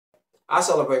I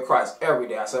celebrate Christ every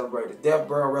day. I celebrate the death,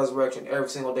 burial, resurrection every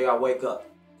single day I wake up.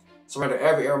 Surrender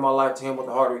every area of my life to Him with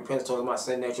the heart of repentance towards my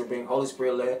sin nature, being Holy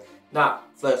Spirit led, not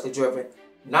fleshly driven,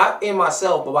 not in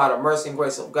myself, but by the mercy and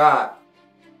grace of God,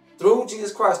 through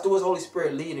Jesus Christ, through His Holy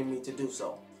Spirit leading me to do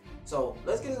so. So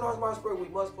let's get in our mind spirit. We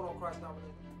must put on Christ, not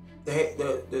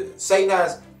religion. Satan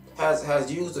has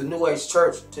used the New Age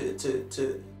church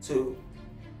to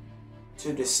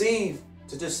deceive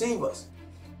us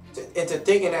into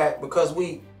thinking that because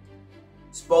we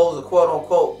supposed to quote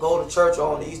unquote go to church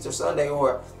on Easter Sunday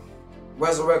or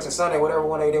Resurrection Sunday, whatever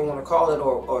one they want to call it,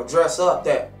 or dress up,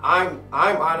 that I'm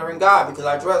honoring God because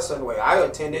I dress a certain way. I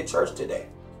attended church today.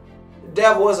 The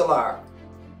devil is a liar.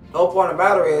 The whole point of the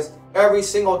matter is every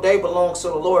single day belongs to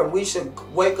the Lord, and we should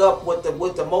wake up with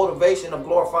the motivation of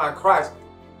glorifying Christ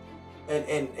and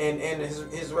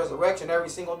his resurrection every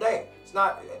single day.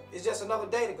 It's just another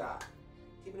day to God.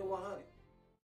 Keeping it 100.